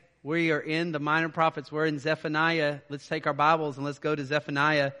We are in the minor prophets. We're in Zephaniah. Let's take our Bibles and let's go to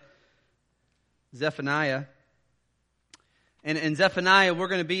Zephaniah. Zephaniah. And in Zephaniah, we're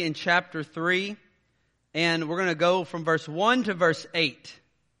going to be in chapter 3. And we're going to go from verse 1 to verse 8.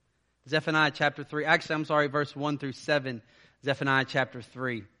 Zephaniah chapter 3. Actually, I'm sorry, verse 1 through 7. Zephaniah chapter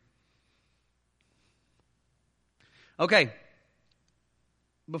 3. Okay.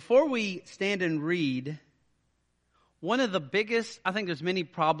 Before we stand and read, one of the biggest, I think there's many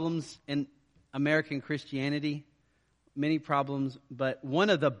problems in American Christianity, many problems, but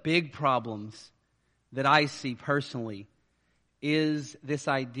one of the big problems that I see personally is this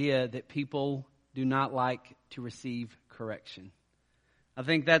idea that people do not like to receive correction. I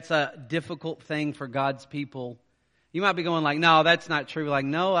think that's a difficult thing for God's people. You might be going like, no, that's not true. Like,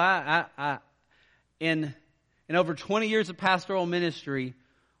 no, in over 20 years of pastoral ministry,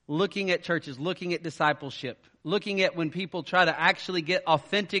 looking at churches, looking at discipleship, looking at when people try to actually get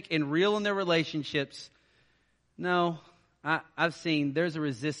authentic and real in their relationships, no, I've seen there's a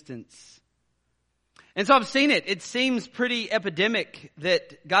resistance. And so I've seen it. It seems pretty epidemic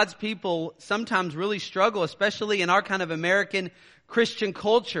that God's people sometimes really struggle, especially in our kind of American Christian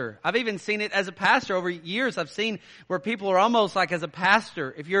culture. I've even seen it as a pastor over years. I've seen where people are almost like, as a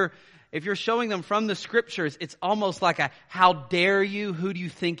pastor, if you're showing them from the scriptures, it's almost like a, how dare you? Who do you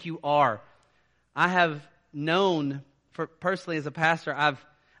think you are? I have known, personally as a pastor,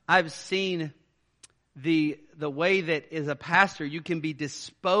 I've seen the way that as a pastor you can be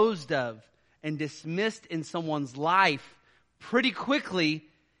disposed of and dismissed in someone's life pretty quickly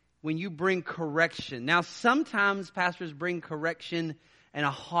when you bring correction. Now, sometimes pastors bring correction in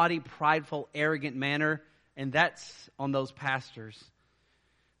a haughty, prideful, arrogant manner, and that's on those pastors.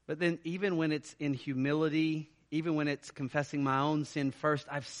 But then even when it's in humility, even when it's confessing my own sin first,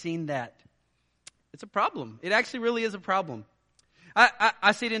 I've seen that. It's a problem. It actually really is a problem.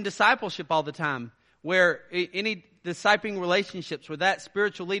 I see it in discipleship all the time, where any discipling relationships where that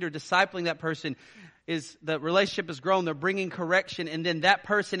spiritual leader discipling that person is, the relationship has grown, they're bringing correction, and then that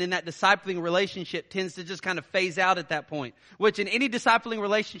person in that discipling relationship tends to just kind of phase out at that point. Which in any discipling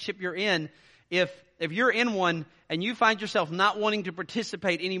relationship you're in, if you're in one and you find yourself not wanting to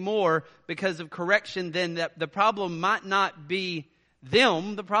participate anymore because of correction, then the problem might not be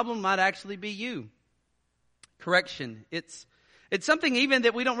them, the problem might actually be you. Correction. It's something even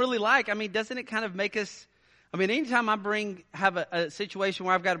that we don't really like. I mean, doesn't it kind of make us, anytime I have a situation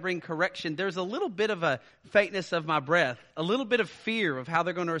where I've got to bring correction, there's a little bit of a faintness of my breath, a little bit of fear of how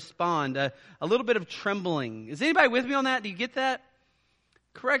they're going to respond, a little bit of trembling. Is anybody with me on that? Do you get that?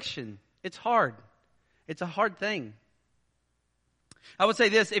 Correction. It's hard. It's a hard thing. I would say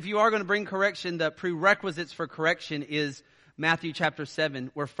this, if you are going to bring correction, the prerequisites for correction is Matthew chapter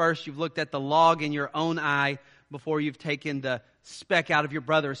 7, where first you've looked at the log in your own eye before you've taken the speck out of your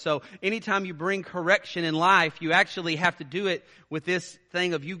brother. So anytime you bring correction in life, you actually have to do it with this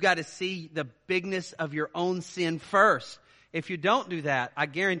thing of you've got to see the bigness of your own sin first. If you don't do that, I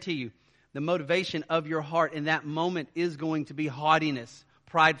guarantee you, the motivation of your heart in that moment is going to be haughtiness,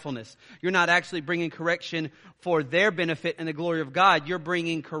 pridefulness. You're not actually bringing correction for their benefit and the glory of God. You're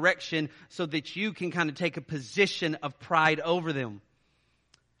bringing correction so that you can kind of take a position of pride over them.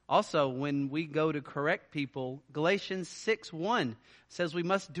 Also, when we go to correct people, Galatians 6:1 says we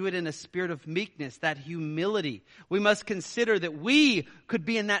must do it in a spirit of meekness, that humility. We must consider that we could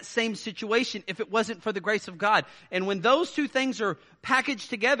be in that same situation if it wasn't for the grace of God. And when those two things are packaged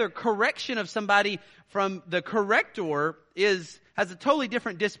together, correction of somebody from the corrector has a totally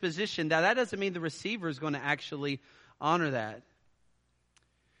different disposition. Now, that doesn't mean the receiver is going to actually honor that.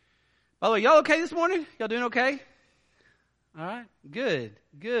 By the way, y'all okay this morning? Y'all doing okay? All right,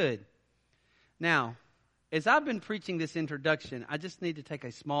 good. Now, as I've been preaching this introduction, I just need to take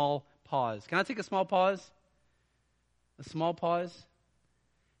a small pause. Can I take a small pause? A small pause?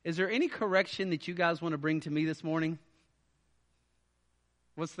 Is there any correction that you guys want to bring to me this morning?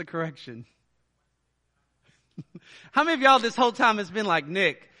 What's the correction? How many of y'all this whole time has been like,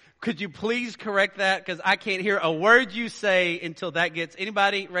 Nick, could you please correct that? Because I can't hear a word you say until that gets,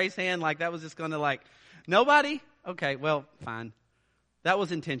 anybody raise hand like that was just going to like, nobody? Okay, well, fine. That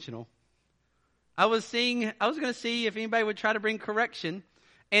was intentional. I was going to see if anybody would try to bring correction,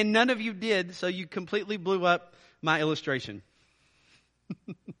 and none of you did, so you completely blew up my illustration.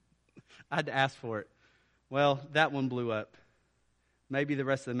 I had to ask for it. Well, that one blew up. Maybe the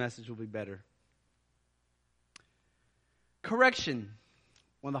rest of the message will be better. Correction.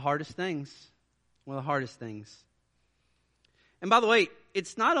 One of the hardest things. And by the way,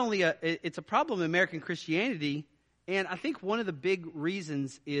 it's not only it's a problem in American Christianity, and I think one of the big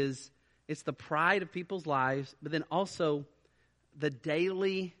reasons is it's the pride of people's lives, but then also the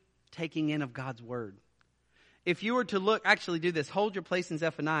daily taking in of God's word. If you were to look, actually do this, hold your place in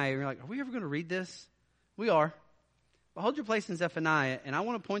Zephaniah. You're like, are we ever going to read this? We are. But hold your place in Zephaniah, and I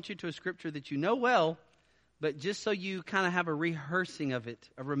want to point you to a scripture that you know well, but just so you kind of have a rehearsing of it,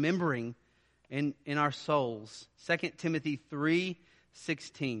 a remembering in our souls. 2 Timothy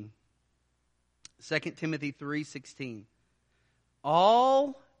 3:16. 2 Timothy 3:16.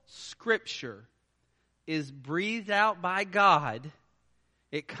 All Scripture is breathed out by God.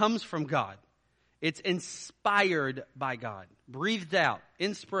 It comes from God. It's inspired by God. Breathed out.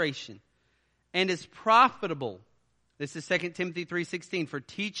 Inspiration. And is profitable. This is 2 Timothy 3:16. For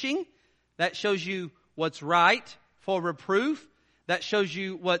teaching, that shows you what's right. For reproof, that shows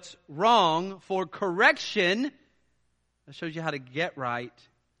you what's wrong. For correction, that shows you how to get right.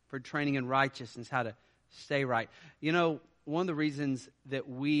 For training in righteousness, how to stay right. You know, one of the reasons that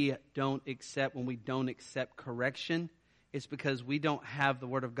we don't accept, when we don't accept correction, is because we don't have the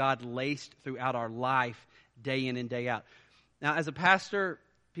Word of God laced throughout our life day in and day out. Now, as a pastor,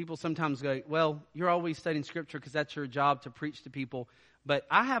 people sometimes go, well, you're always studying Scripture because that's your job to preach to people. But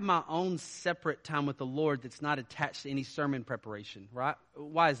I have my own separate time with the Lord that's not attached to any sermon preparation, right?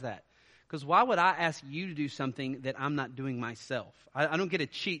 Why is that? Because why would I ask you to do something that I'm not doing myself? I don't get to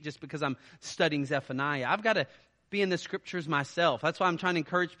cheat just because I'm studying Zephaniah. I've got to be in the Scriptures myself. That's why I'm trying to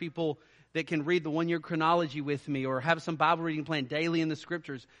encourage people that can read the one-year chronology with me or have some Bible reading plan daily in the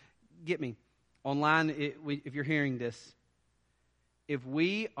Scriptures. Get me online if you're hearing this. If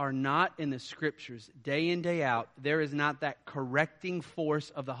we are not in the Scriptures day in, day out, there is not that correcting force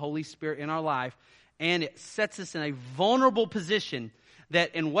of the Holy Spirit in our life, and it sets us in a vulnerable position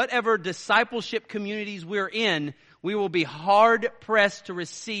that in whatever discipleship communities we're in, we will be hard-pressed to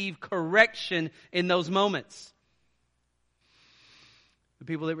receive correction in those moments. The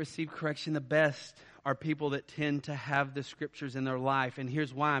people that receive correction the best are people that tend to have the Scriptures in their life. And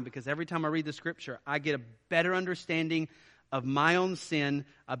here's why. Because every time I read the Scripture, I get a better understanding of my own sin,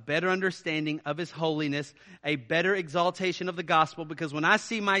 a better understanding of His holiness, a better exaltation of the gospel. Because when I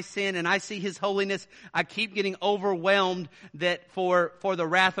see my sin and I see His holiness, I keep getting overwhelmed that for the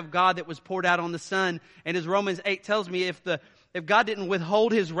wrath of God that was poured out on the Son. And as Romans 8 tells me, if God didn't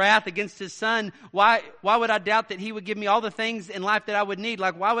withhold His wrath against His Son, why would I doubt that He would give me all the things in life that I would need?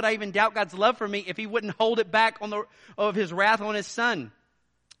 Like, why would I even doubt God's love for me if He wouldn't hold it back of His wrath on His Son?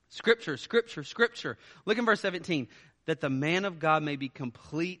 Scripture, Scripture, Scripture. Look in verse 17. That the man of God may be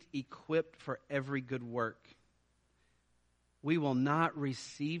complete, equipped for every good work. We will not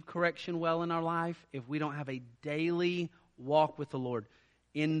receive correction well in our life if we don't have a daily walk with the Lord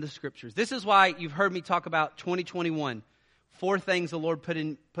in the Scriptures. This is why you've heard me talk about 2021. 4 things the Lord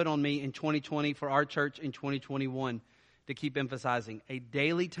put on me in 2020 for our church in 2021 to keep emphasizing. A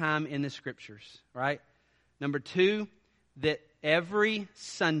daily time in the Scriptures, right? Number 2, that every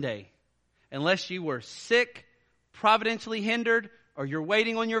Sunday, unless you were sick, providentially hindered, or you're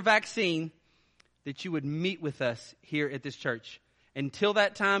waiting on your vaccine, that you would meet with us here at this church. Until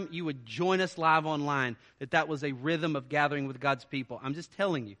that time, you would join us live online. That was a rhythm of gathering with God's people. I'm just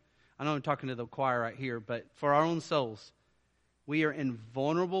telling you. I know I'm talking to the choir right here, but for our own souls, we are in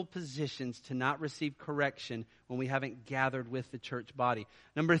vulnerable positions to not receive correction when we haven't gathered with the church body.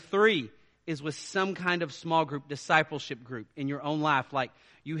 Number 3 is with some kind of small group, discipleship group in your own life. Like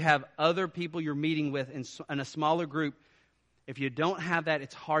you have other people you're meeting with in a smaller group. If you don't have that,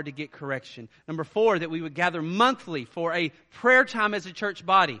 it's hard to get correction. Number 4, that we would gather monthly for a prayer time as a church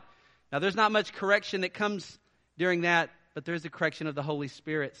body. Now, there's not much correction that comes during that, but there's the correction of the Holy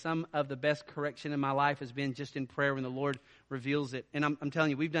Spirit. Some of the best correction in my life has been just in prayer when the Lord reveals it. And I'm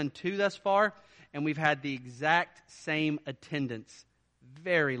telling you, we've done 2 thus far, and we've had the exact same attendance.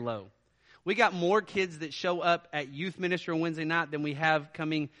 Very low. We got more kids that show up at youth ministry on Wednesday night than we have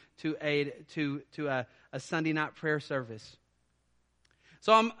coming to a Sunday night prayer service.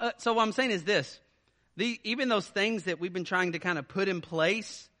 So what I'm saying is this. Even those things that we've been trying to kind of put in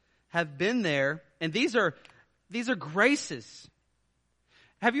place have been there. And these are graces.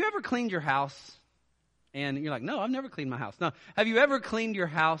 Have you ever cleaned your house? And you're like, no, I've never cleaned my house. No. Have you ever cleaned your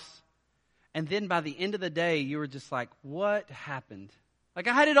house? And then by the end of the day, you were just like, what happened? Like,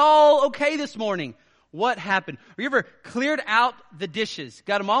 I had it all okay this morning. What happened? Or you ever cleared out the dishes,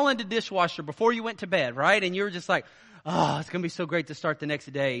 got them all into dishwasher before you went to bed, right? And you were just like, oh, it's going to be so great to start the next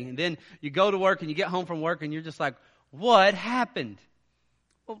day. And then you go to work and you get home from work and you're just like, what happened?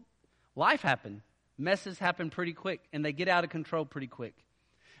 Well, life happened. Messes happen pretty quick and they get out of control pretty quick.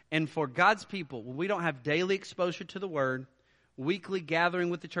 And for God's people, when we don't have daily exposure to the Word, weekly gathering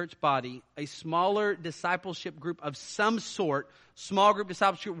with the church body, a smaller discipleship group of some sort, small group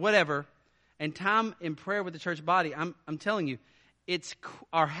discipleship, whatever, and time in prayer with the church body, I'm telling you,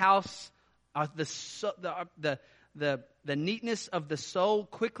 our house, the neatness of the soul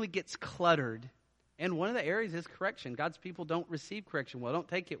quickly gets cluttered. And one of the areas is correction. God's people don't receive correction well, don't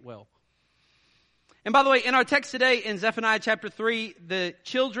take it well. And by the way, in our text today in Zephaniah chapter 3, the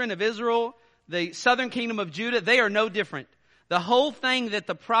children of Israel, the southern kingdom of Judah, they are no different. The whole thing that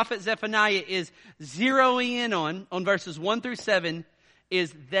the prophet Zephaniah is zeroing in on verses 1 through 7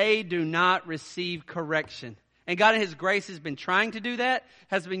 is they do not receive correction. And God in His grace has been trying to do that,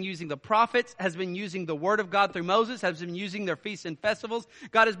 has been using the prophets, has been using the Word of God through Moses, has been using their feasts and festivals.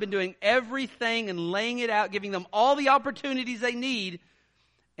 God has been doing everything and laying it out, giving them all the opportunities they need,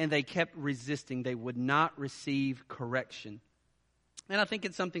 and they kept resisting. They would not receive correction. And I think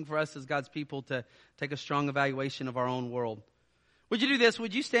it's something for us as God's people to take a strong evaluation of our own world. Would you do this?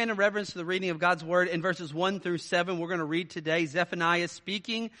 Would you stand in reverence to the reading of God's Word in verses 1 through 7? We're going to read today Zephaniah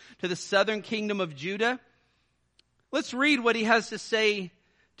speaking to the southern kingdom of Judah. Let's read what he has to say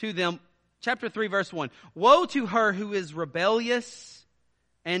to them. Chapter 3, verse 1. Woe to her who is rebellious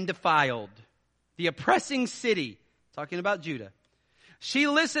and defiled, the oppressing city, talking about Judah. She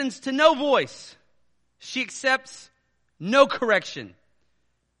listens to no voice. She accepts no correction.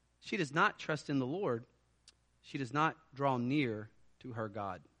 She does not trust in the Lord. She does not draw near to her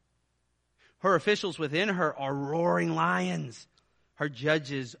God. Her officials within her are roaring lions. Her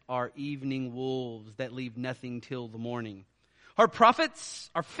judges are evening wolves that leave nothing till the morning. Her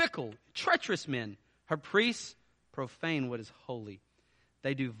prophets are fickle, treacherous men. Her priests profane what is holy.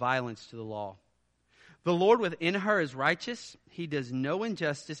 They do violence to the law. The Lord within her is righteous. He does no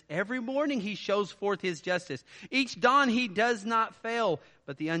injustice. Every morning He shows forth His justice. Each dawn He does not fail,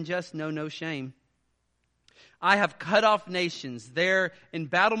 but the unjust know no shame. I have cut off nations. Their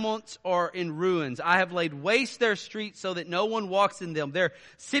embattlements are in ruins. I have laid waste their streets so that no one walks in them. Their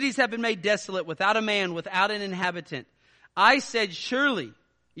cities have been made desolate, without a man, without an inhabitant. I said, surely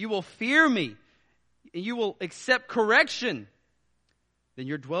you will fear me, and you will accept correction. Then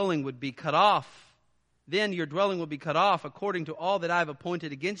your dwelling would be cut off. Then your dwelling will be cut off according to all that I have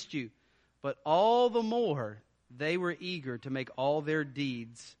appointed against you. But all the more they were eager to make all their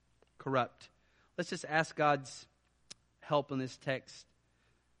deeds corrupt. Let's just ask God's help in this text.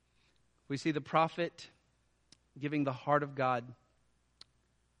 We see the prophet giving the heart of God,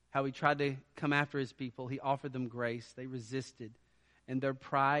 how he tried to come after his people. He offered them grace. They resisted. And their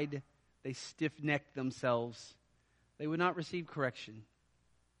pride, they stiff-necked themselves. They would not receive correction.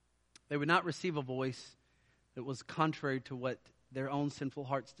 They would not receive a voice that was contrary to what their own sinful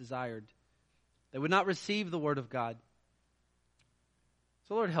hearts desired. They would not receive the word of God.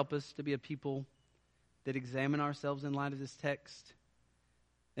 So Lord, help us to be a people that examine ourselves in light of this text.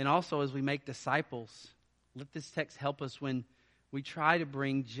 And also as we make disciples, let this text help us when we try to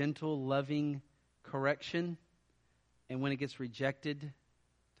bring gentle, loving correction, and when it gets rejected,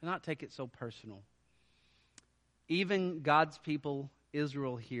 to not take it so personal. Even God's people,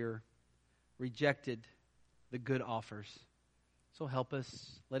 Israel here, rejected the good offers. So help us.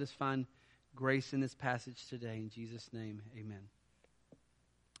 Let us find grace in this passage today. In Jesus' name, amen.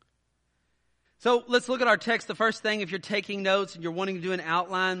 So let's look at our text. The first thing, if you're taking notes and you're wanting to do an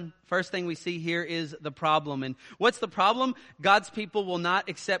outline, first thing we see here is the problem. And what's the problem? God's people will not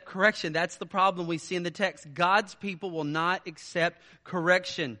accept correction. That's the problem we see in the text. God's people will not accept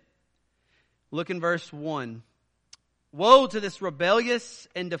correction. Look in verse 1. Woe to this rebellious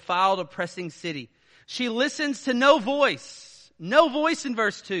and defiled, oppressing city. She listens to no voice. No voice in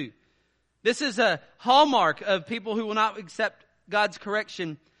verse 2. This is a hallmark of people who will not accept God's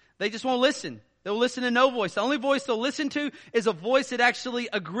correction. They just won't listen. They'll listen to no voice. The only voice they'll listen to is a voice that actually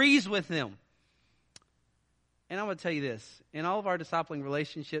agrees with them. And I'm going to tell you this. In all of our discipling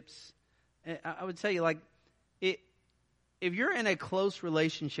relationships, I would tell you, if you're in a close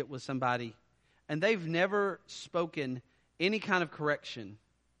relationship with somebody and they've never spoken any kind of correction,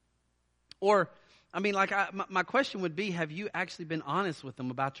 or, my question would be, have you actually been honest with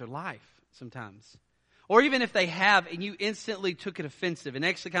them about your life sometimes? Or even if they have and you instantly took it offensive and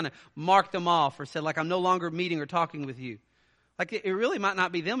actually kind of marked them off or said, I'm no longer meeting or talking with you. It really might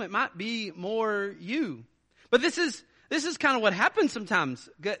not be them. It might be more you. But this is kind of what happens sometimes.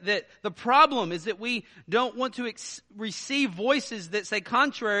 That the problem is that we don't want to receive voices that say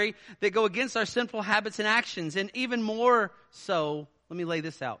contrary, that go against our sinful habits and actions. And even more so, let me lay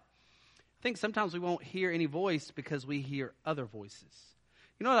this out. I think sometimes we won't hear any voice because we hear other voices.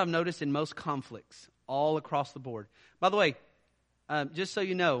 You know what I've noticed in most conflicts all across the board? By the way, just so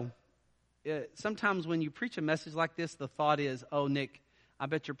you know, sometimes when you preach a message like this, the thought is, oh, Nick, I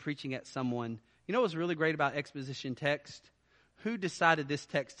bet you're preaching at someone. You know what's really great about exposition text? Who decided this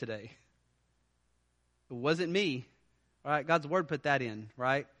text today? It wasn't me. All right, God's Word put that in,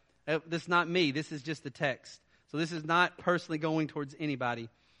 right? This is not me. This is just the text. So this is not personally going towards anybody.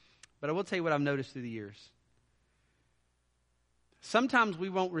 But I will tell you what I've noticed through the years. Sometimes we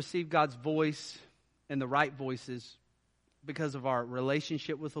won't receive God's voice and the right voices because of our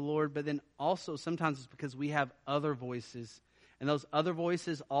relationship with the Lord, but then also sometimes it's because we have other voices. And those other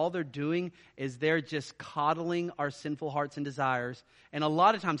voices, all they're doing is they're just coddling our sinful hearts and desires. And a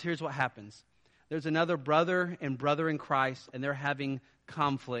lot of times, here's what happens. There's another brother in Christ, and they're having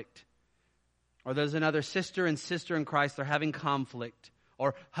conflict. Or there's another sister in Christ, they're having conflict.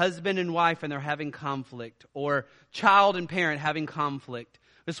 Or husband and wife, and they're having conflict. Or child and parent having conflict.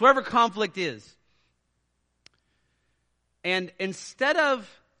 It's wherever conflict is. And instead of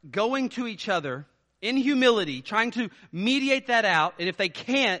going to each other in humility, trying to mediate that out, and if they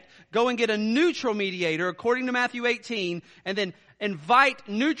can't, go and get a neutral mediator according to Matthew 18, and then invite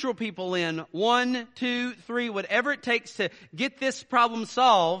neutral people in, 1, 2, 3, whatever it takes to get this problem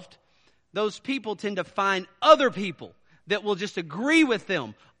solved, those people tend to find other people that will just agree with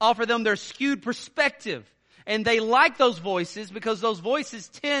them, offer them their skewed perspective. And they like those voices because those voices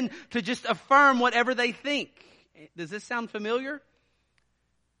tend to just affirm whatever they think. Does this sound familiar?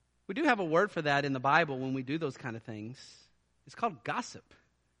 We do have a word for that in the Bible when we do those kind of things. It's called gossip.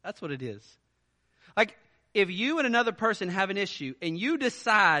 That's what it is. Like, if you and another person have an issue and we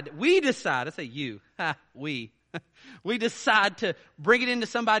decide, we decide to bring it into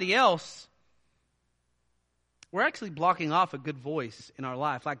somebody else, we're actually blocking off a good voice in our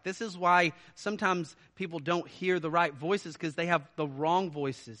life. Like, this is why sometimes people don't hear the right voices, because they have the wrong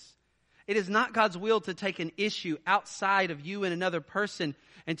voices. It is not God's will to take an issue outside of you and another person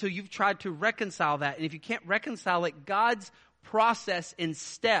until you've tried to reconcile that. And if you can't reconcile it, God's process in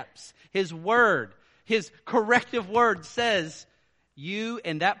steps, His Word, His corrective Word says, you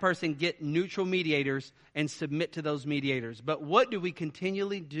and that person get neutral mediators and submit to those mediators. But what do we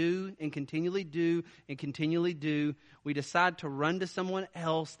continually do and continually do and continually do? We decide to run to someone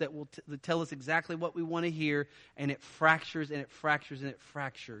else that will tell us exactly what we want to hear, and it fractures and it fractures and it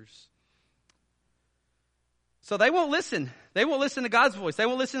fractures. So they won't listen. They won't listen to God's voice. They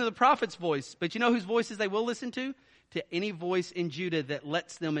won't listen to the prophet's voice. But you know whose voices they will listen to? To any voice in Judah that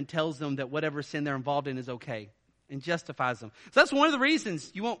lets them and tells them that whatever sin they're involved in is okay and justifies them. So that's one of the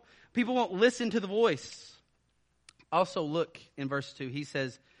reasons people won't listen to the voice. Also, look in verse 2. He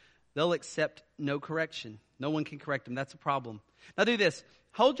says, they'll accept no correction. No one can correct them. That's a problem. Now do this.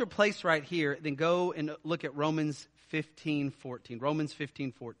 Hold your place right here. Then go and look at Romans 15:14. Romans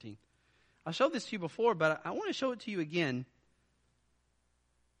 15:14. I showed this to you before, but I want to show it to you again.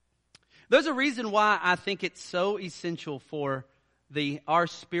 There's a reason why I think it's so essential for our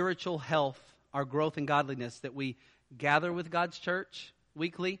spiritual health, our growth in godliness, that we gather with God's church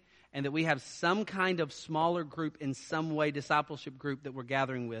weekly, and that we have some kind of smaller group in some way, discipleship group that we're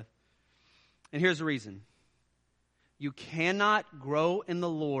gathering with. And here's the reason. You cannot grow in the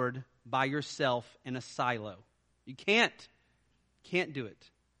Lord by yourself in a silo. You can't. Can't do it.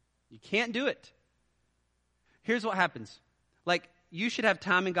 You can't do it. Here's what happens. Like, you should have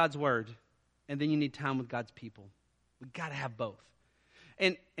time in God's Word, and then you need time with God's people. We've got to have both.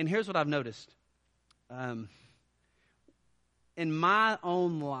 And here's what I've noticed. In my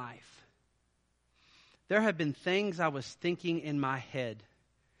own life, there have been things I was thinking in my head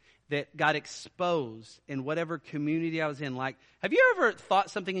that got exposed in whatever community I was in. Like, have you ever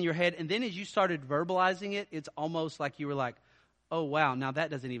thought something in your head, and then as you started verbalizing it, it's almost like you were like, oh, wow, now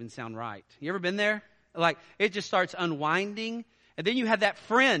that doesn't even sound right. You ever been there? Like, it just starts unwinding. And then you have that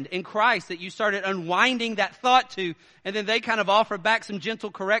friend in Christ that you started unwinding that thought to, and then they kind of offer back some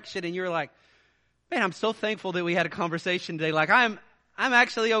gentle correction, and you're like, man, I'm so thankful that we had a conversation today. Like, I'm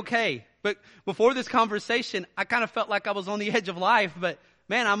actually okay. But before this conversation, I kind of felt like I was on the edge of life, but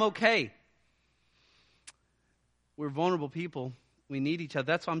man, I'm okay. We're vulnerable people. We need each other.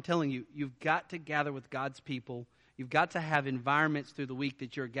 That's what I'm telling you. You've got to gather with God's people. You've got to have environments through the week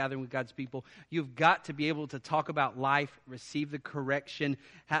that you're gathering with God's people. You've got to be able to talk about life, receive the correction.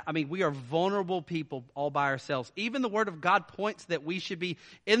 I mean, we are vulnerable people all by ourselves. Even the Word of God points that we should be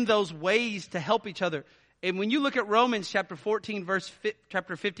in those ways to help each other. And when you look at Romans chapter 15, verse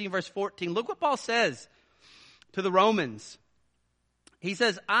 14, look what Paul says to the Romans. He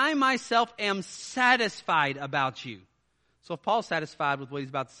says, I myself am satisfied about you. So if Paul's satisfied with what he's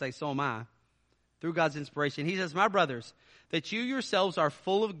about to say, so am I. Through God's inspiration. He says, my brothers, that you yourselves are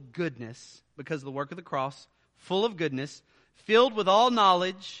full of goodness because of the work of the cross, full of goodness, filled with all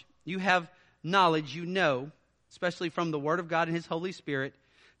knowledge. You have knowledge, you know, especially from the Word of God and His Holy Spirit,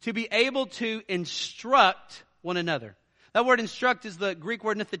 to be able to instruct one another. That word instruct is the Greek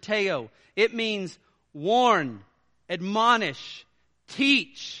word netheteo. It means warn, admonish,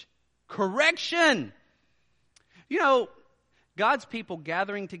 teach, correction. You know, God's people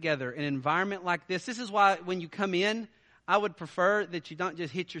gathering together in an environment like this is why when you come in, I would prefer that you don't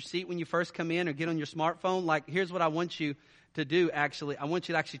just hit your seat when you first come in or get on your smartphone. Like, here's what I want you to do, actually. I want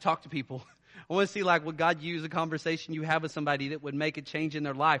you to actually talk to people. I want to see, like, would God use a conversation you have with somebody that would make a change in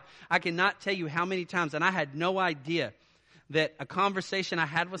their life? I cannot tell you how many times, and I had no idea that a conversation I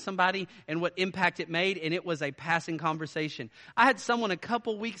had with somebody and what impact it made, and it was a passing conversation. I had someone a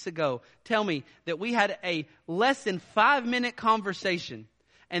couple weeks ago tell me that we had a less than 5-minute conversation,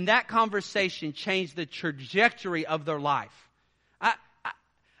 and that conversation changed the trajectory of their life. I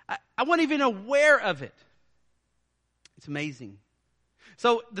wasn't even aware of it. It's amazing.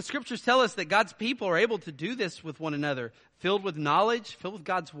 So the scriptures tell us that God's people are able to do this with one another, filled with knowledge, filled with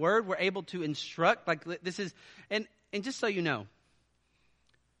God's word. We're able to instruct. Like this is, and just so you know,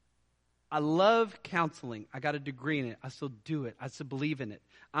 I love counseling. I got a degree in it. I still do it. I still believe in it.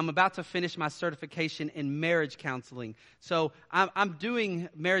 I'm about to finish my certification in marriage counseling. So I'm doing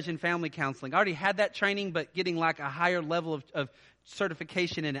marriage and family counseling. I already had that training, but getting like a higher level of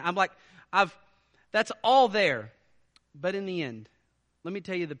certification in it. I'm like, that's all there. But in the end, let me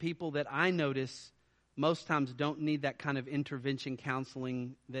tell you, the people that I notice most times don't need that kind of intervention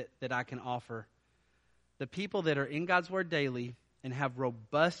counseling that I can offer. The people that are in God's Word daily and have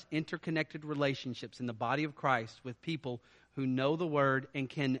robust, interconnected relationships in the body of Christ with people who know the Word and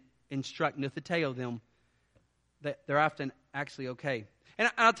can instruct, nuthateo them, that they're often actually okay.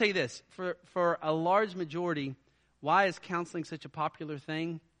 And I'll tell you this, for a large majority, why is counseling such a popular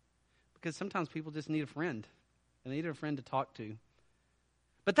thing? Because sometimes people just need a friend. They need a friend to talk to.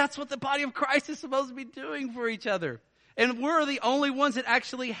 But that's what the body of Christ is supposed to be doing for each other. And we're the only ones that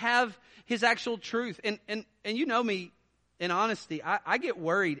actually have His actual truth. And you know me, in honesty, I get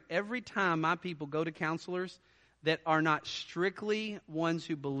worried every time my people go to counselors that are not strictly ones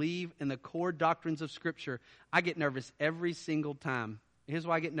who believe in the core doctrines of Scripture. I get nervous every single time. Here's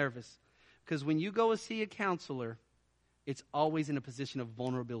why I get nervous. Because when you go and see a counselor, it's always in a position of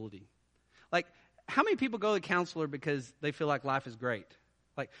vulnerability. Like, how many people go to a counselor because they feel like life is great?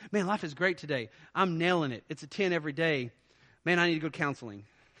 Like, man, life is great today. I'm nailing it. It's a 10 every day. Man, I need to go to counseling.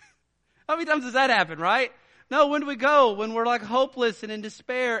 How many times does that happen, right? No, when do we go? When we're like hopeless and in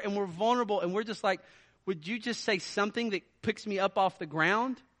despair and we're vulnerable and we're just like, would you just say something that picks me up off the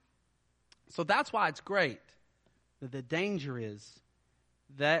ground? So that's why it's great. But the danger is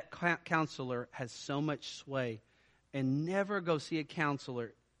that counselor has so much sway. And never go see a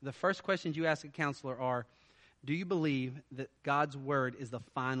counselor. The first questions you ask a counselor are, do you believe that God's Word is the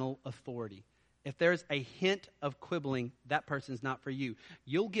final authority? If there's a hint of quibbling, that person's not for you.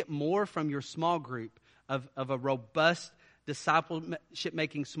 You'll get more from your small group of a robust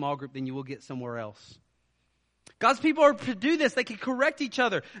discipleship-making small group than you will get somewhere else. God's people are to do this. They can correct each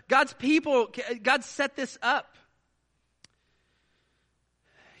other. God's people, God set this up.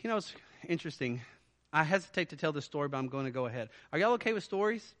 You know, it's interesting. I hesitate to tell this story, but I'm going to go ahead. Are y'all okay with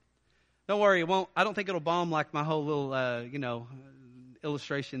stories? Don't worry, it won't. I don't think it'll bomb like my whole little,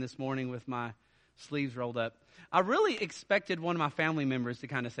 illustration this morning with my sleeves rolled up. I really expected one of my family members to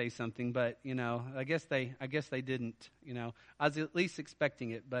kind of say something, but I guess they didn't. I was at least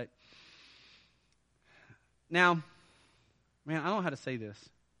expecting it, but now, man, I don't know how to say this.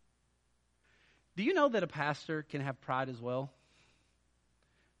 Do you know that a pastor can have pride as well?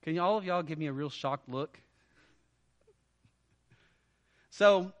 Can all of y'all give me a real shocked look?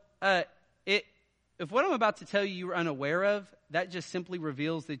 So, if what I'm about to tell you you're unaware of, that just simply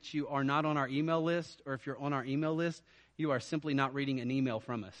reveals that you are not on our email list, or if you're on our email list, you are simply not reading an email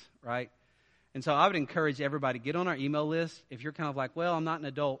from us, right? And so I would encourage everybody, get on our email list. If you're kind of like, well, I'm not an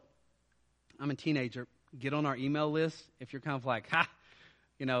adult, I'm a teenager, get on our email list. If you're kind of like,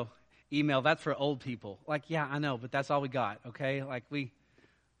 email, that's for old people. Like, yeah, I know, but that's all we got, okay? I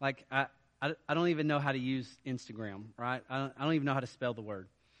don't even know how to use Instagram, right? I don't even know how to spell the word.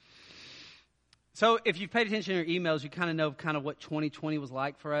 So if you've paid attention to your emails, you kind of know what 2020 was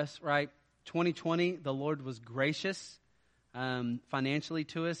like for us, right? 2020, the Lord was gracious financially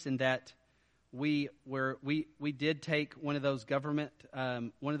to us in that we did take one of those government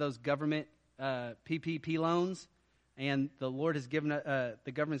PPP loans, and the Lord has given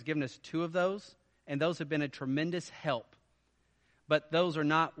the government's given us 2 of those, and those have been a tremendous help. But those are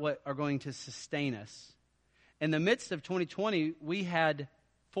not what are going to sustain us. In the midst of 2020, we had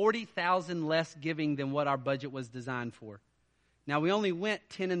 40,000 less giving than what our budget was designed for. Now, we only went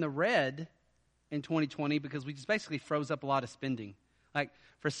 10 in the red in 2020 because we just basically froze up a lot of spending. Like,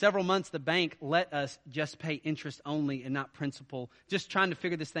 for several months, the bank let us just pay interest only and not principal, just trying to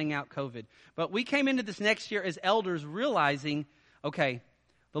figure this thing out, COVID. But we came into this next year as elders realizing, okay,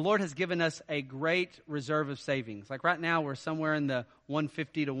 the Lord has given us a great reserve of savings. Like right now, we're somewhere in the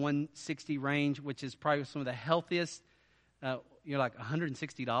 150 to 160 range, which is probably some of the healthiest. You're like,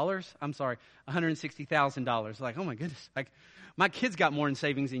 $160? I'm sorry, $160,000. Like, oh my goodness. Like, my kids got more in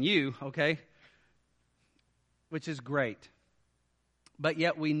savings than you, okay? Which is great. But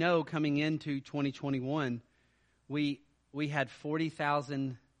yet we know coming into 2021, we had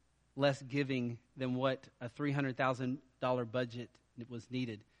 $40,000 less giving than what a $300,000 budget was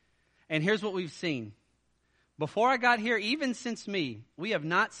needed. And here's what we've seen. Before I got here, even since me, we have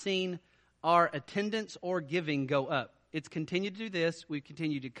not seen our attendance or giving go up. It's continued to do this. We've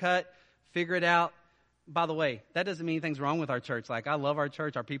continued to cut, figure it out. By the way, that doesn't mean anything's wrong with our church. Like, I love our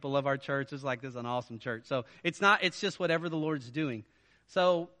church. Our people love our church. It's like, this is an awesome church. So it's just whatever the Lord's doing.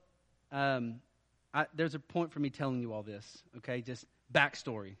 So there's a point for me telling you all this, okay? Just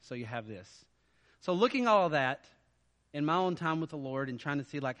backstory, so you have this. So looking at all that in my own time with the Lord and trying to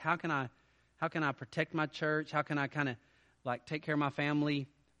see, like, how can I protect my church? How can I kind of, like, take care of my family?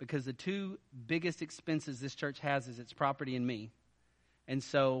 Because the two biggest expenses this church has is its property and me. And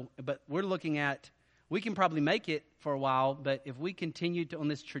so, but we're looking at, we can probably make it for a while, but if we continue on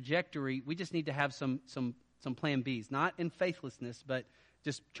this trajectory, we just need to have some plan Bs. Not in faithlessness, but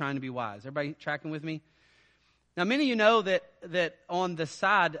just trying to be wise. Everybody tracking with me? Now, many of you know that on the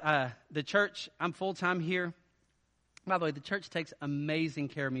side, the church, I'm full-time here. By the way, the church takes amazing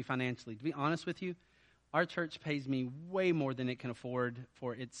care of me financially. To be honest with you, our church pays me way more than it can afford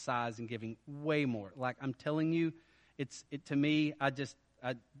for its size and giving. Way more. Like, I'm telling you, to me, I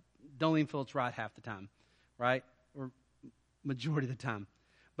don't even feel it's right half the time, right? Or majority of the time.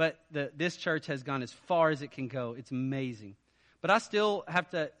 But this church has gone as far as it can go. It's amazing. But I still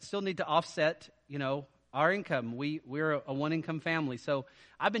need to offset, our income. We're a one-income family. So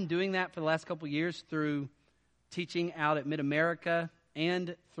I've been doing that for the last couple of years through teaching out at Mid-America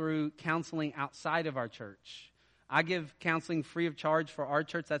and through counseling outside of our church. I give counseling free of charge for our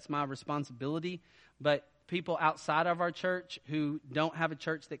church. That's my responsibility. But people outside of our church who don't have a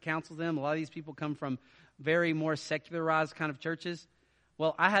church that counsels them, a lot of these people come from very more secularized kind of churches.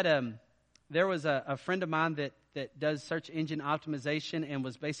 Well, there was a friend of mine that does search engine optimization and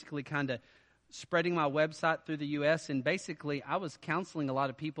was basically kind of spreading my website through the U.S. And basically, I was counseling a lot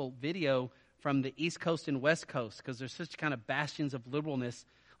of people video from the East Coast and West Coast because there's such kind of bastions of liberalness.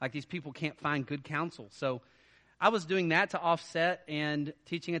 Like, these people can't find good counsel. So I was doing that to offset and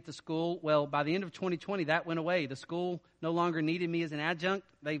teaching at the school. Well, by the end of 2020, that went away. The school no longer needed me as an adjunct.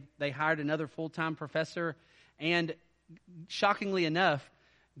 They hired another full-time professor. And shockingly enough,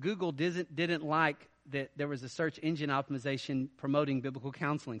 Google didn't like that there was a search engine optimization promoting biblical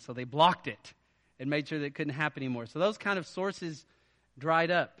counseling. So they blocked it and made sure that it couldn't happen anymore. So those kind of sources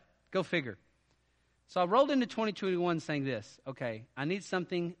dried up. Go figure. So I rolled into 2021 saying this, okay, I need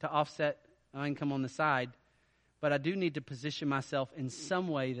something to offset my income on the side, but I do need to position myself in some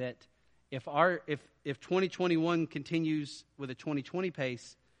way that if 2021 continues with a 2020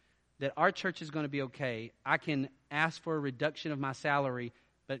 pace, that our church is going to be okay. I can ask for a reduction of my salary,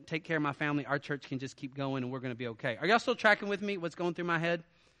 but take care of my family. Our church can just keep going and we're going to be okay. Are y'all still tracking with me what's going through my head?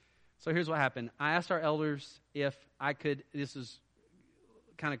 So here's what happened. I asked our elders if I could, this is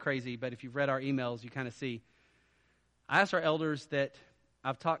kind of crazy, but if you've read our emails, you kind of see. I asked our elders that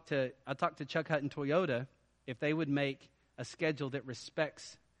I talked to Chuck Hutton Toyota if they would make a schedule that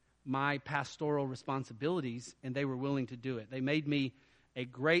respects my pastoral responsibilities, and they were willing to do it. They made me a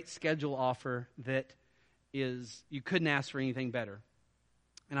great schedule offer that is, you couldn't ask for anything better.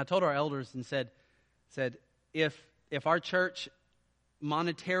 And I told our elders and said, if our church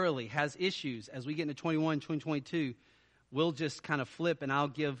monetarily has issues as we get into 2022, we'll just kind of flip, and I'll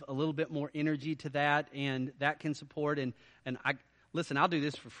give a little bit more energy to that, and that can support. And I'll do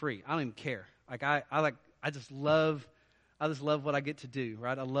this for free. I don't even care. Like I just love what I get to do.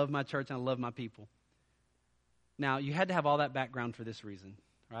 Right? I love my church and I love my people. Now, you had to have all that background for this reason,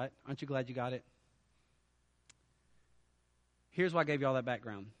 right? Aren't you glad you got it? Here's why I gave you all that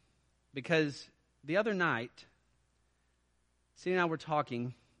background. Because the other night, Cindy and I were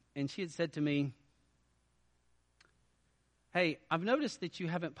talking, and she had said to me, hey, I've noticed that you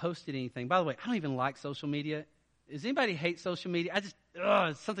haven't posted anything. By the way, I don't even like social media. Does anybody hate social media?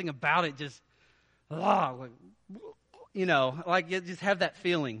 Something about it just, you just have that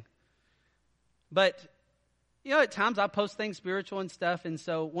feeling. But, at times I post things spiritual and stuff. And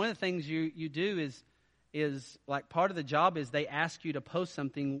so one of the things you do is like part of the job is they ask you to post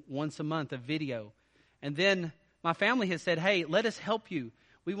something once a month, a video. And then my family has said, hey, let us help you.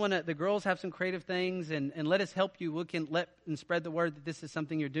 We want to, the girls have some creative things, and let us help you. We can let and spread the word that this is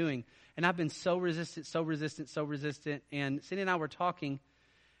something you're doing. And I've been so resistant. And Cindy and I were talking,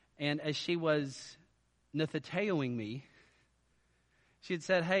 and as she was nathateoing me, she had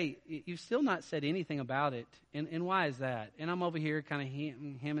said, hey, you've still not said anything about it. And why is that? And I'm over here kind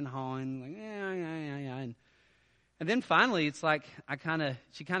of hem and hawing, like, yeah. And then finally, it's like,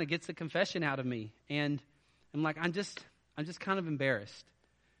 she kind of gets the confession out of me. And I'm like, I'm just kind of embarrassed.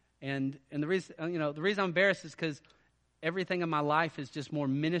 And the reason I'm embarrassed is because everything in my life is just more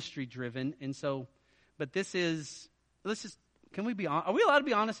ministry driven. And so, but can we be honest? Are we allowed to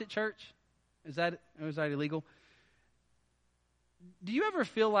be honest at church? Is that illegal? Do you ever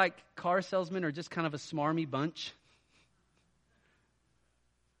feel like car salesmen are just kind of a smarmy bunch?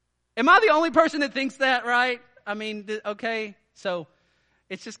 Am I the only person that thinks that, right? I mean, okay. So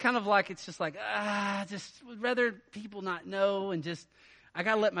it's just kind of like, just would rather people not know, and just, I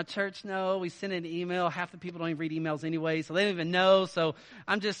got to let my church know. We send an email. Half the people don't even read emails anyway, so they don't even know. So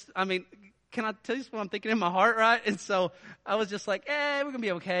can I tell you what I'm thinking in my heart, right? And so I was just like, we're going to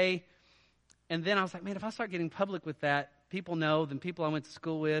be okay. And then I was like, man, if I start getting public with that, people know, then people I went to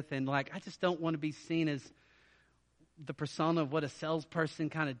school with, and like, I just don't want to be seen as the persona of what a salesperson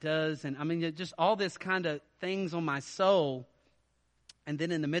kind of does. And I mean, just all this kind of things on my soul. And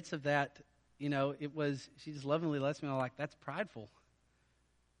then in the midst of that, she just lovingly lets me know, like, that's prideful.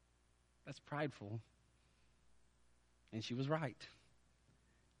 That's prideful. And she was right.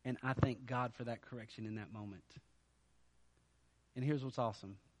 And I thank God for that correction in that moment. And here's what's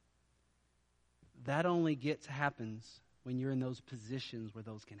awesome. That only happens when you're in those positions where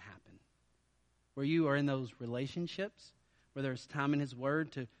those can happen. Where you are in those relationships, where there's time in His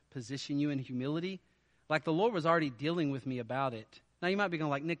Word to position you in humility. Like the Lord was already dealing with me about it. Now you might be going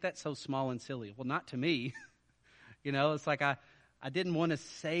like, Nick, that's so small and silly. Well, not to me. It's like I didn't want to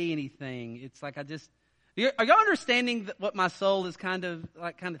say anything. It's like are y'all understanding what my soul is kind of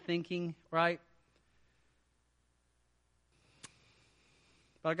thinking, right?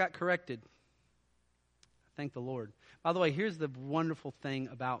 But I got corrected. Thank the Lord. By the way, here's the wonderful thing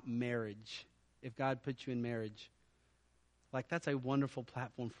about marriage. If God puts you in marriage, like, that's a wonderful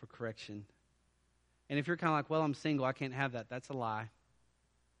platform for correction. And if you're kind of like, well, I'm single, I can't have that. That's a lie.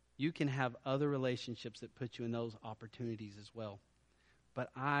 You can have other relationships that put you in those opportunities as well. But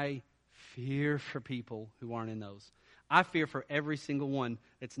I fear for people who aren't in those. I fear for every single one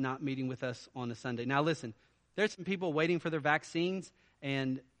that's not meeting with us on a Sunday. Now listen, there's some people waiting for their vaccines.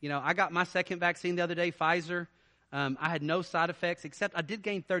 And, I got my second vaccine the other day, Pfizer. I had no side effects, except I did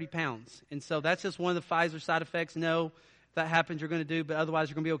gain 30 pounds. And so that's just one of the Pfizer side effects. No, if that happens, you're going to do, but otherwise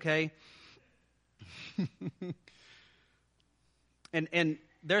you're going to be okay. And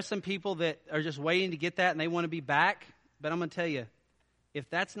there's some people that are just waiting to get that, and they want to be back. But I'm going to tell you, if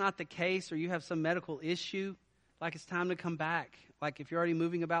that's not the case, or you have some medical issue, like, it's time to come back. Like, if you're already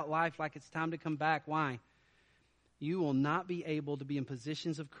moving about life, like, it's time to come back. Why? You will not be able to be in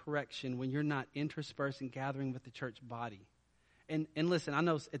positions of correction when you're not interspersed and gathering with the church body. And listen, I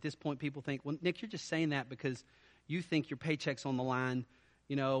know at this point people think, well, Nick, you're just saying that because you think your paycheck's on the line.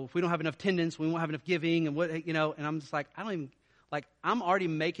 If we don't have enough attendance, we won't have enough giving, and and I'm just like, I'm already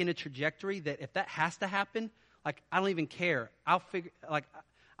making a trajectory that if that has to happen, like, I don't even care.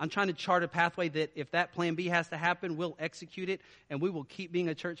 I'm trying to chart a pathway that if that plan B has to happen, we'll execute it, and we will keep being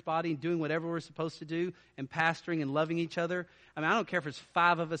a church body and doing whatever we're supposed to do and pastoring and loving each other. I mean, I don't care if it's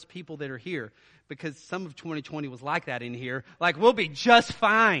 5 of us people that are here, because some of 2020 was like that in here. Like, we'll be just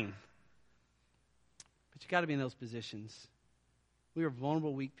fine. But you got to be in those positions. We are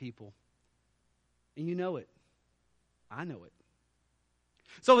vulnerable, weak people. And you know it. I know it.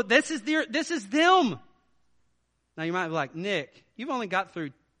 So this is them. Now you might be like, Nick, you've only got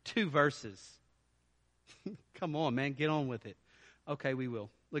through 2 verses. Come on, man, get on with it. Okay, we will.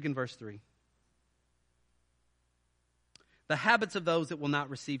 Look in verse 3. The habits of those that will not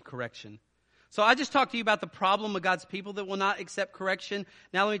receive correction. So I just talked to you about the problem of God's people that will not accept correction.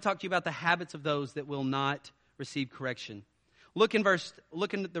 Now let me talk to you about the habits of those that will not receive correction. Look in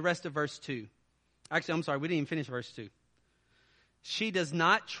the rest of verse 2. Actually, I'm sorry, we didn't even finish verse 2. She does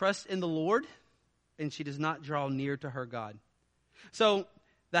not trust in the Lord, and she does not draw near to her God. So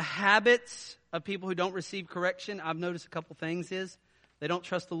the habits of people who don't receive correction, I've noticed a couple things is they don't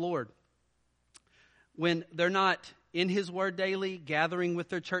trust the Lord. When they're not in His Word daily, gathering with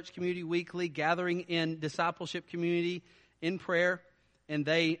their church community weekly, gathering in discipleship community, in prayer, and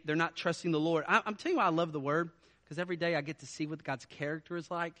they're not trusting the Lord. I'm telling you why I love the Word, because every day I get to see what God's character is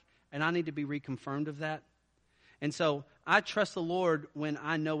like, and I need to be reconfirmed of that. And so I trust the Lord when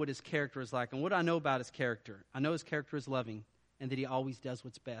I know what his character is like. And what do I know about his character? I know his character is loving and that he always does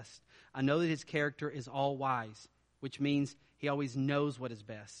what's best. I know that his character is all wise, which means he always knows what is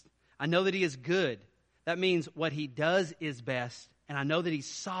best. I know that he is good. That means what he does is best. And I know that he's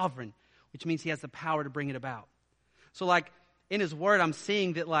sovereign, which means he has the power to bring it about. So like in his word, I'm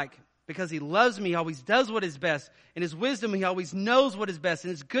seeing that like because he loves me, he always does what is best. In his wisdom, he always knows what is best. In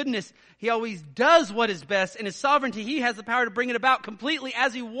his goodness, he always does what is best. In his sovereignty, he has the power to bring it about completely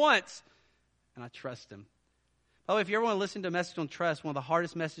as he wants. And I trust him. By the way, if you ever want to listen to a message on trust, one of the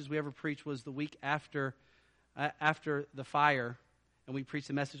hardest messages we ever preached was the week after the fire. And we preached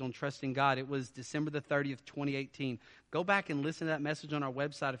a message on trusting God. It was December the 30th, 2018. Go back and listen to that message on our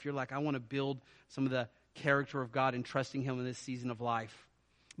website if you're like, I want to build some of the character of God and trusting him in this season of life.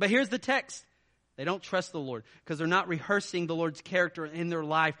 But here's the text. They don't trust the Lord because they're not rehearsing the Lord's character in their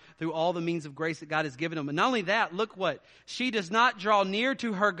life through all the means of grace that God has given them. And not only that, look what. She does not draw near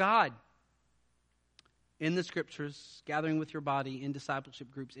to her God. In the scriptures, gathering with your body, in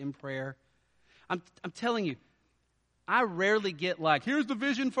discipleship groups, in prayer. I'm telling you, I rarely get like, here's the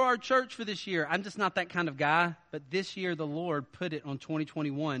vision for our church for this year. I'm just not that kind of guy. But this year, the Lord put it on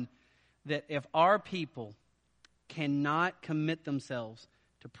 2021 that if our people cannot commit themselves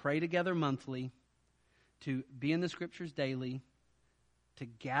to pray together monthly, to be in the scriptures daily, to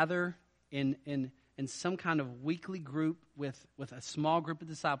gather in some kind of weekly group with a small group of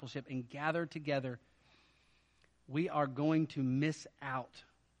discipleship and gather together, we are going to miss out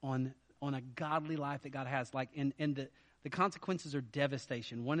on a godly life that God has. Like, and the consequences are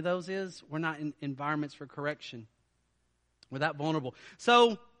devastation. One of those is we're not in environments for correction. We're that vulnerable.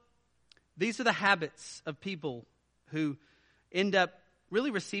 So these are the habits of people who end up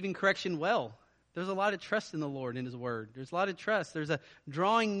really receiving correction well. There's a lot of trust in the Lord and his word. There's a lot of trust. There's a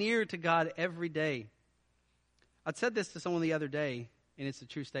drawing near to God every day. I said this to someone the other day, and it's a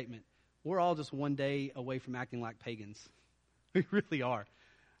true statement. We're all just one day away from acting like pagans. We really are.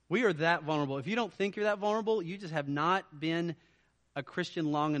 We are that vulnerable. If you don't think you're that vulnerable, you just have not been a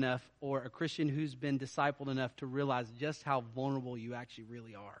Christian long enough or a Christian who's been discipled enough to realize just how vulnerable you actually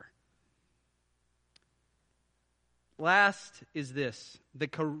really are. Last is this, the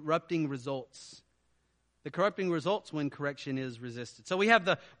corrupting results. The corrupting results when correction is resisted. So we have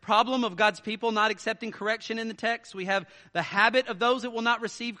the problem of God's people not accepting correction in the text. We have the habit of those that will not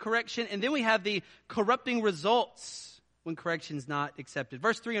receive correction. And then we have the corrupting results when correction is not accepted.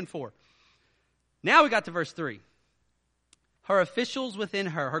 Verse 3 and 4. Now we got to verse 3. Her officials within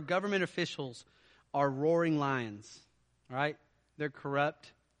her government officials, are roaring lions. All right? They're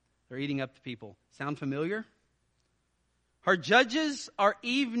corrupt. They're eating up the people. Sound familiar? Her judges are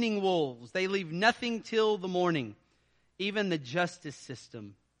evening wolves. They leave nothing till the morning. Even the justice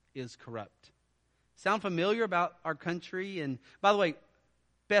system is corrupt. Sound familiar about our country? And by the way,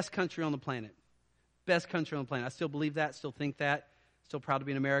 best country on the planet. Best country on the planet. I still believe that, still think that. Still proud to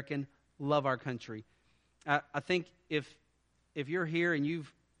be an American. Love our country. I think if you're here and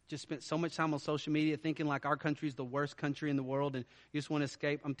you've just spent so much time on social media thinking like our country is the worst country in the world and you just want to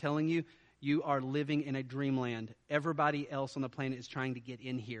escape, I'm telling you, you are living in a dreamland. Everybody else on the planet is trying to get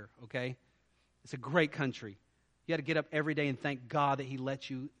in here, okay? It's a great country. You got to get up every day and thank God that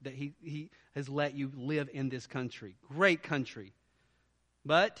He has let you live in this country. Great country.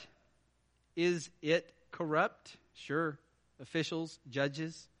 But is it corrupt? Sure. Officials,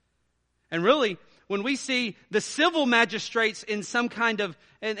 judges. And really, when we see the civil magistrates in some kind of,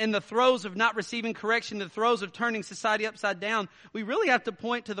 in the throes of not receiving correction, the throes of turning society upside down, we really have to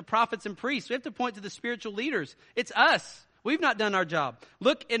point to the prophets and priests. We have to point to the spiritual leaders. It's us. We've not done our job.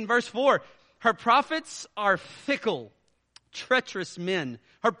 Look in verse 4. Her prophets are fickle, treacherous men.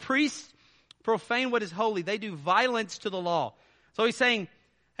 Her priests profane what is holy. They do violence to the law. So he's saying,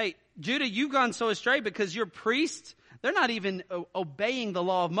 hey, Judah, you've gone so astray because your priests, they're not even obeying the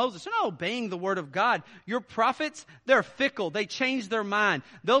law of Moses. They're not obeying the word of God. Your prophets, they're fickle. They change their mind.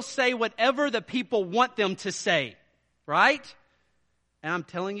 They'll say whatever the people want them to say. Right? And I'm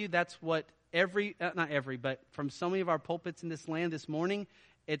telling you, that's what but from so many of our pulpits in this land this morning,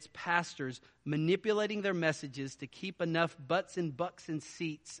 it's pastors manipulating their messages to keep enough butts and bucks and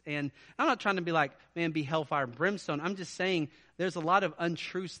seats. And I'm not trying to be like, man, be hellfire and brimstone. I'm just saying there's a lot of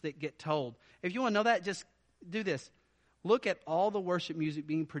untruths that get told. If you want to know that, just do this. Look at all the worship music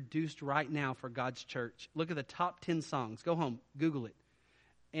being produced right now for God's church. Look at the top 10 songs. Go home, Google it.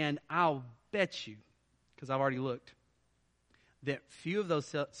 And I'll bet you, because I've already looked, that few of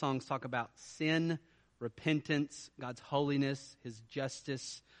those songs talk about sin, repentance, God's holiness, His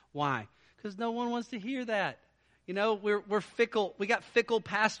justice. Why? Because no one wants to hear that. You know, we're fickle. We got fickle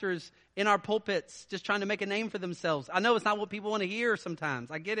pastors in our pulpits just trying to make a name for themselves. I know it's not what people want to hear sometimes.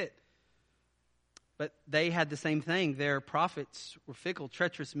 I get it. But they had the same thing. Their prophets were fickle,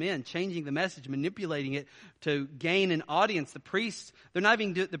 treacherous men, changing the message, manipulating it to gain an audience. The priests,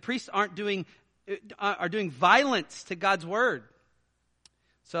 the priests are doing violence to God's word.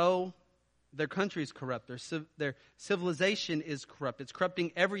 So their country is corrupt. Their civilization is corrupt. It's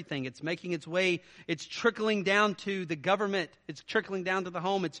corrupting everything. It's making its way. It's trickling down to the government. It's trickling down to the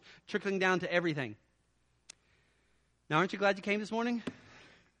home. It's trickling down to everything. Now, aren't you glad you came this morning?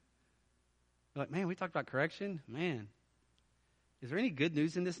 You're like, man, we talked about correction. Man, is there any good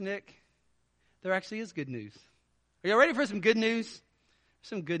news in this, Nick? There actually is good news. Are you ready for some good news? There's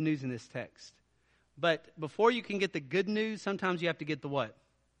some good news in this text. But before you can get the good news, sometimes you have to get the what?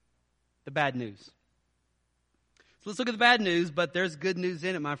 The bad news. So let's look at the bad news, but there's good news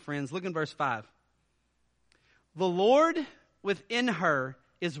in it, my friends. Look in verse 5. The Lord within her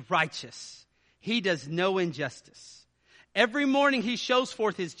is righteous. He does no injustice. Every morning he shows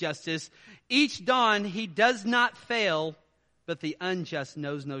forth his justice. Each dawn he does not fail, but the unjust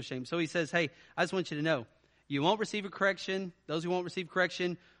knows no shame. So he says, hey, I just want you to know, you won't receive a correction. Those who won't receive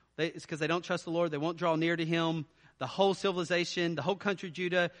correction, it's because they don't trust the Lord. They won't draw near to him. The whole civilization, the whole country of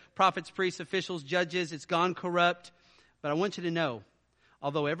Judah, prophets, priests, officials, judges, it's gone corrupt. But I want you to know,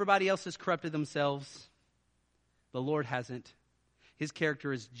 although everybody else has corrupted themselves, the Lord hasn't. His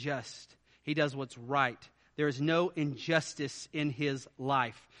character is just. He does what's right. There is no injustice in his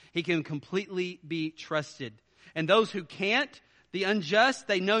life. He can completely be trusted. And those who can't, the unjust,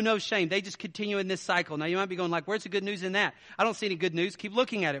 they know no shame. They just continue in this cycle. Now you might be going like, where's the good news in that? I don't see any good news. Keep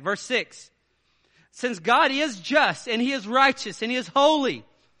looking at it. Verse 6. Since God is just and he is righteous and he is holy,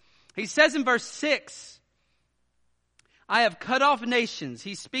 he says in verse 6, I have cut off nations.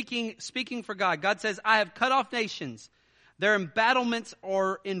 He's speaking for God. God says, I have cut off nations. Their embattlements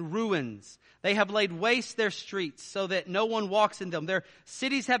are in ruins. They have laid waste their streets so that no one walks in them. Their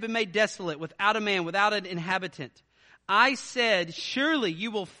cities have been made desolate, without a man, without an inhabitant. I said, surely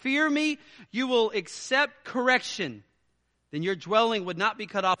you will fear me. You will accept correction. Then your dwelling would not be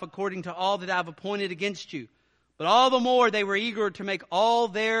cut off according to all that I have appointed against you. But all the more they were eager to make all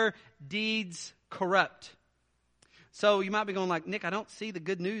their deeds corrupt. So you might be going like, Nick, I don't see the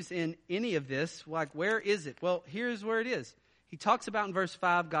good news in any of this. Like, where is it? Well, here's where it is. He talks about in verse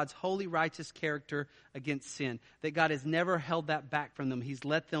 5, God's holy, righteous character against sin. That God has never held that back from them. He's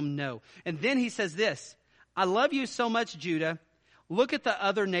let them know. And then he says this, I love you so much, Judah. Look at the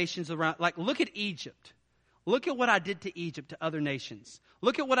other nations around. Like, look at Egypt. Look at what I did to Egypt, to other nations.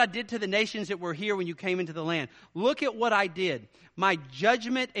 Look at what I did to the nations that were here when you came into the land. Look at what I did. My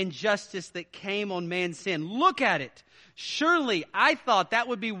judgment and justice that came on man's sin. Look at it. Surely I thought that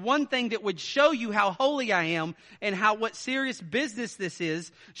would be one thing that would show you how holy I am and what serious business this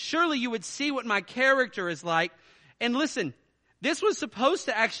is. Surely you would see what my character is like. And listen, this was supposed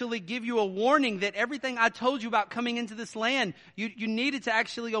to actually give you a warning that everything I told you about coming into this land, you needed to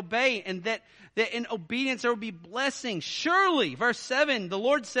actually obey, and that in obedience there will be blessing. Surely, verse 7, the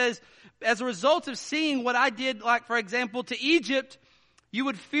Lord says, as a result of seeing what I did, like for example to Egypt, you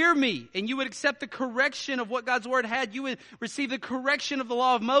would fear me and you would accept the correction of what God's word had. You would receive the correction of the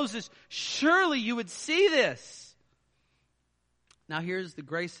law of Moses. Surely you would see this. Now here's the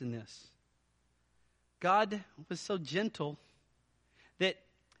grace in this. God was so gentle that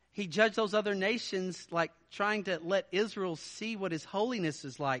he judged those other nations like trying to let Israel see what his holiness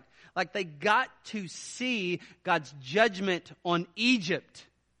is like. Like they got to see God's judgment on Egypt.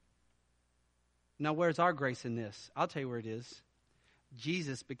 Now where's our grace in this? I'll tell you where it is.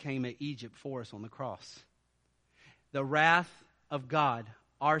 Jesus became an Egypt for us on the cross. The wrath of God,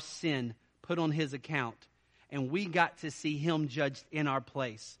 our sin, put on his account. And we got to see him judged in our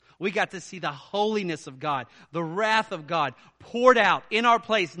place. We got to see the holiness of God, the wrath of God poured out in our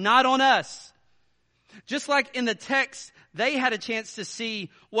place, not on us. Just like in the text, they had a chance to see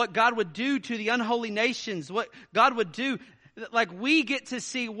what God would do to the unholy nations, what God would do. Like we get to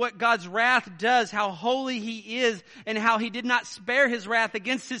see what God's wrath does, how holy he is, and how he did not spare his wrath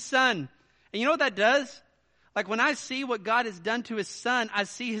against his son. And you know what that does? Like when I see what God has done to his son, I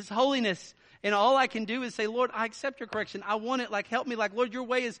see his holiness. And all I can do is say, Lord, I accept your correction. I want it. Like, help me. Like, Lord, your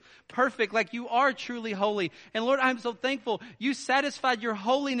way is perfect. Like, you are truly holy. And Lord, I'm so thankful. You satisfied your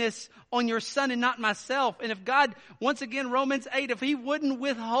holiness on your son and not myself. And if God, once again, Romans 8, if he wouldn't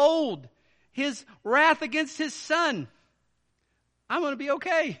withhold his wrath against his son, I'm going to be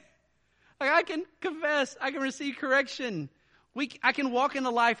okay. Like, I can confess. I can receive correction. I can walk in a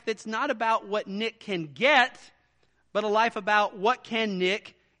life that's not about what Nick can get, but a life about what can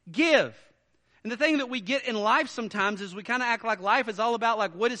Nick give. And the thing that we get in life sometimes is we kind of act like life is all about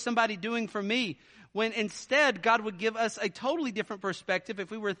like, what is somebody doing for me? When instead, God would give us a totally different perspective if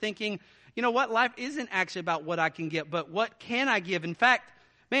we were thinking, you know what, life isn't actually about what I can get, but what can I give? In fact,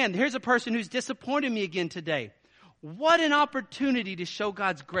 man, here's a person who's disappointed me again today. What an opportunity to show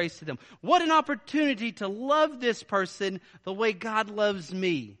God's grace to them. What an opportunity to love this person the way God loves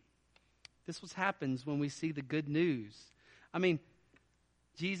me. This is what happens when we see the good news. I mean,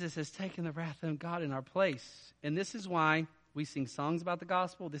 Jesus has taken the wrath of God in our place. And this is why we sing songs about the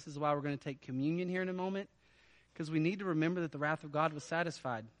gospel. This is why we're going to take communion here in a moment. Because we need to remember that the wrath of God was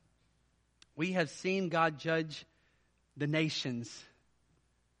satisfied. We have seen God judge the nations.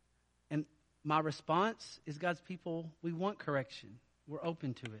 And my response is, God's people, we want correction. We're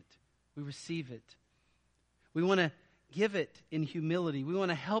open to it. We receive it. We want to give it in humility. We want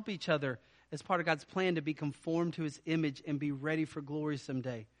to help each other as part of God's plan to be conformed to his image and be ready for glory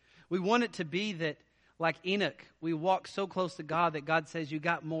someday. We want it to be that, like Enoch, we walk so close to God that God says you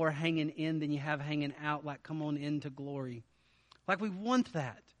got more hanging in than you have hanging out, like come on into glory. Like we want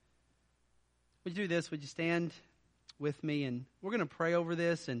that. Would you do this? Would you stand with me? And we're going to pray over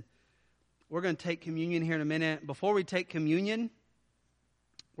this, and we're going to take communion here in a minute. Before we take communion,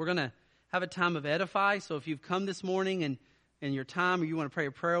 we're going to have a time of edify. So if you've come this morning and in your time, or you want to pray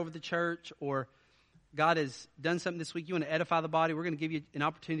a prayer over the church, or God has done something this week, you want to edify the body, we're going to give you an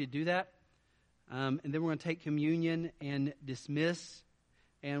opportunity to do that. And then we're going to take communion and dismiss.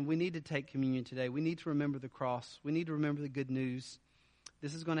 And we need to take communion today. We need to remember the cross. We need to remember the good news.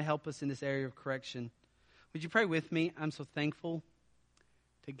 This is going to help us in this area of correction. Would you pray with me? I'm so thankful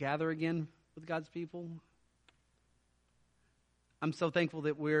to gather again with God's people. I'm so thankful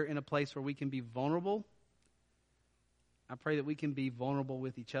that we're in a place where we can be vulnerable. I pray that we can be vulnerable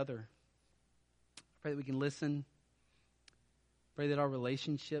with each other. I pray that we can listen. Pray that our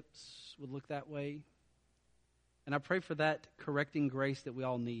relationships would look that way. And I pray for that correcting grace that we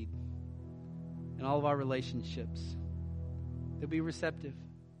all need in all of our relationships. They'll be receptive.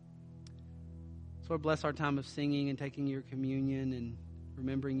 So Lord, bless our time of singing and taking your communion and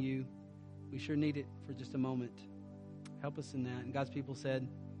remembering you. We sure need it for just a moment. Help us in that. And God's people said,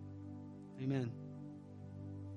 amen.